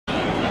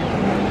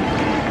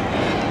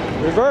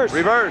Reverse.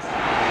 Reverse.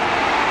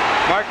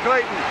 Mark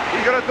Clayton.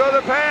 He's going to throw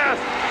the pass.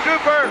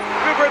 Cooper.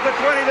 Cooper at the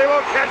 20. They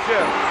won't catch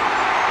him.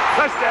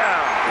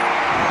 Touchdown.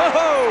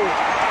 Oh!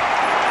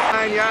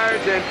 9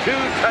 yards and 2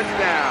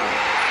 touchdowns.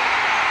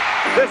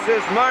 This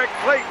is Mark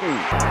Clayton.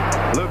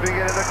 Looping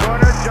into the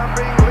corner.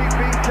 Jumping,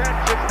 leaping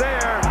catch. It's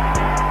there.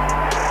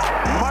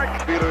 Mark.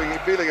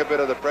 Feeling a bit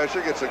of the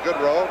pressure. Gets a good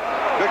roll.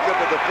 Picked up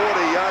at the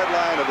 40-yard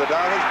line of the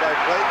Dolphins by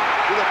Clayton.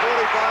 To the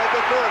 45,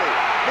 the 30.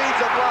 Needs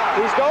a block.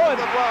 He's going.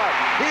 The block.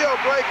 He'll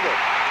break it.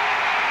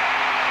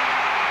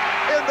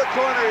 In the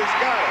corner, he's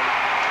got it.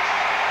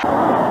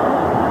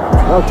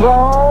 The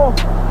throw.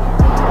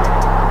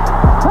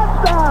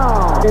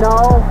 Touchdown. You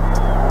know,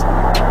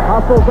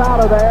 hustles out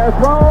of there,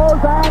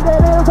 throws, and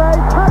it is a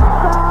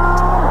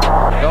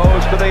touchdown.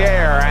 Goes to the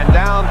air and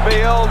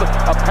downfield.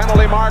 A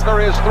penalty marker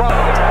is thrown.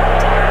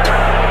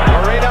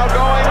 Marino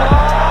going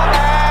long,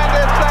 and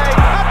it's a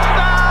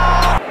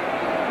touchdown.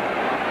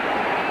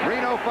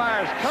 Reno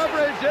fires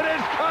coverage. It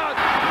is caught.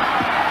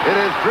 It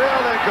is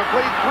drilled and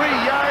complete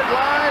 3-yard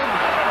line.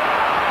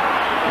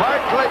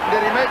 Mark Clayton,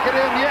 did he make it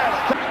in? Yes.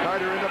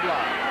 Carter in the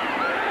block.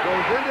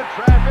 Goes into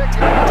traffic.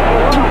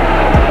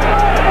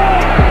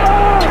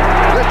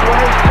 This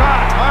one is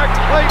caught. Mark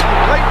Clayton.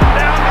 Clayton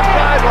down the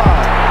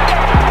sideline.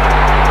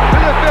 To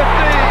the 15.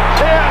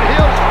 10.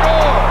 He'll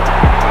score.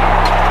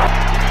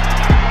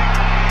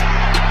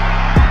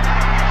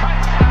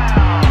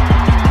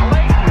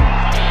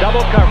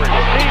 Double coverage.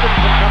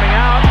 Stevenson coming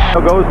out.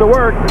 Goes to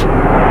work.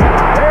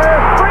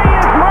 There's free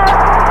is Mark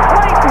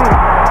Clayton.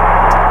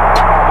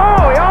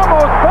 Oh, he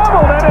almost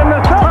fumbled it in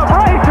the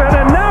celebration,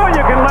 and now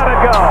you can let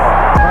it go.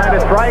 Trying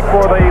to strike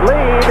for the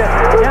lead,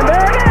 and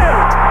there it is.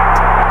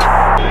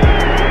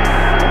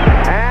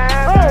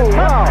 And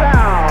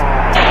touchdown.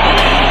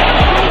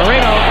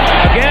 Marino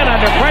again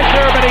under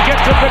pressure, but he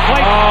gets it to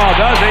Clayton. Oh,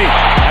 does he?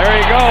 There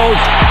he goes.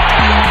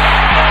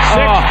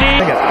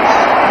 60.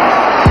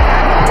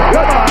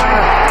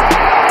 Goodbye.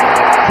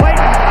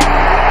 Clayton.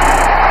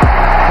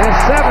 His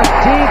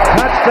 17th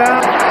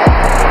touchdown.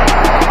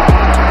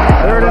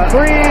 3rd and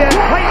 3, and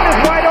Clayton is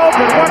wide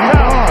open. Watch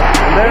out.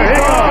 And there he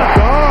goes.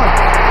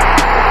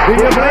 Do you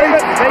believe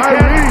it? They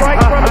can't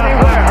strike from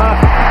anywhere.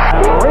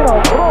 Marino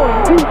throwing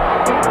deep.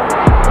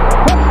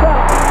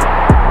 Touchdown.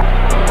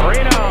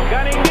 Marino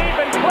gunning deep,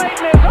 and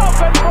Clayton is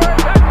open for a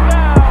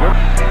touchdown.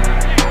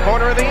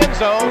 Corner of the end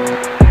zone.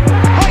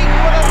 Clayton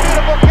with a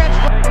beautiful catch.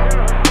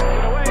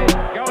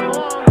 Going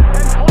long,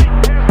 and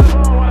Clayton has the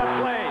ball. What a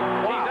play.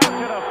 He's out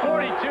to the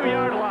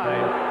 42-yard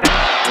line.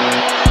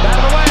 Out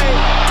of the way.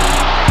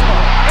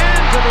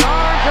 Into the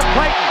arms of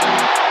Clayton.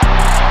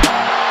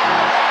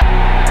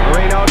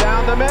 Marino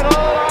down the middle.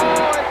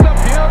 Oh, it's a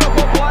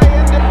beautiful play.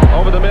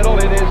 Over the middle,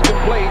 it is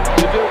complete.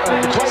 To do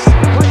Clayton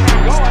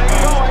going,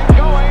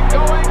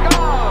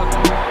 gone.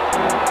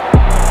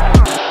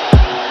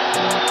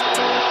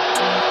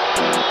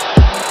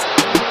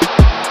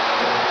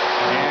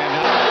 And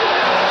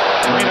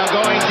Marino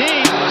going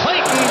deep.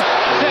 Clayton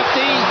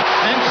 50,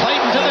 and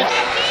Clayton to the.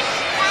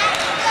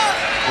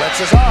 Blitz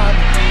is on.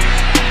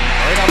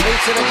 Marino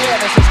beats it again.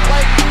 This is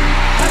Clayton.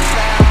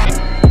 Touchdown.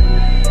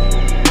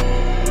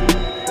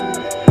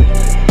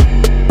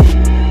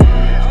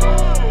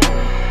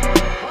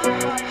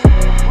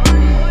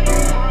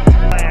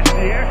 Last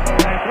year,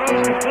 and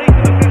throws complete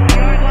to the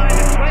 50-yard line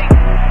to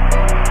Clayton,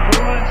 who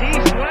runs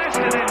east-west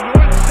and then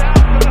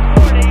north-south to the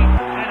 40,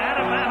 and out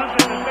of bounds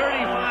at the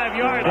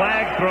 35-yard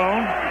flag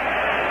thrown.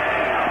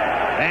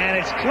 And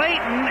it's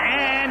Clayton,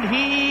 and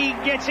he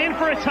gets in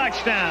for a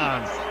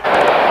touchdown.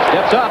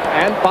 Steps up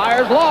and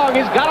fires long.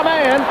 He's got a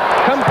man.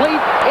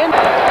 Complete in.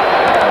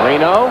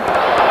 Marino.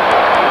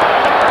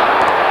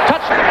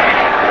 Touchdown.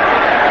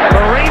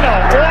 Marino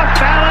off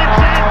balance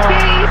and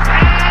deep,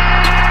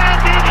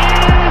 and it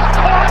is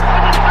caught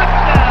for the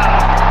touchdown.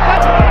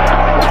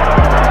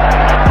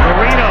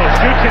 Marino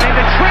shoots it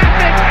into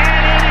traffic, and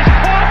it is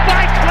caught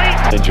by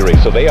Clayton. Injury,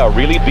 so they are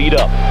really beat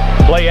up.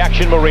 Play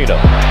action Marino.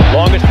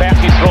 Longest pass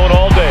he's thrown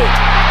all day.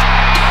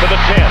 To the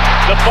 10,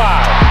 the 5.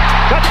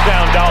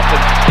 Touchdown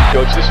Dolphins.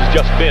 Coach, this has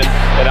just been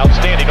an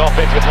outstanding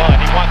offensive line.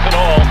 He wants it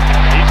all.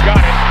 He's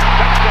got it.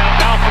 Touchdown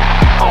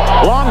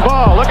Dolphins. Long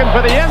ball looking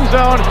for the end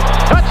zone.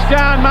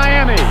 Touchdown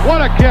Miami. What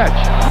a catch.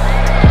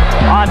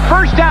 On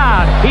first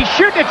down, he's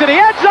shooting it to the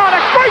end zone.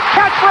 A great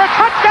catch for a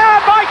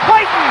touchdown by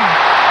Clayton.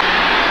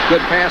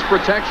 Good pass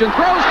protection.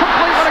 Throws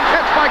complete. What a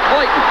catch by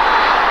Clayton.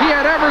 He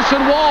had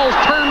Everson Walls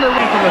turned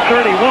around From the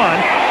 31,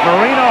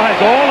 Marino has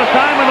all the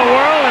time in the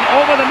world, and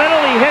over the middle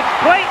he hits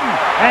Clayton,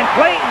 and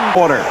Clayton.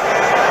 corner.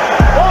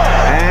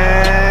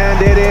 And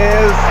it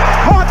is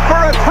caught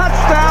for a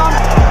touchdown.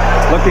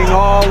 Looking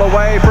all the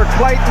way for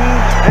Clayton,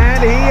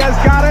 and he has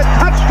got it.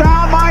 Touchdown.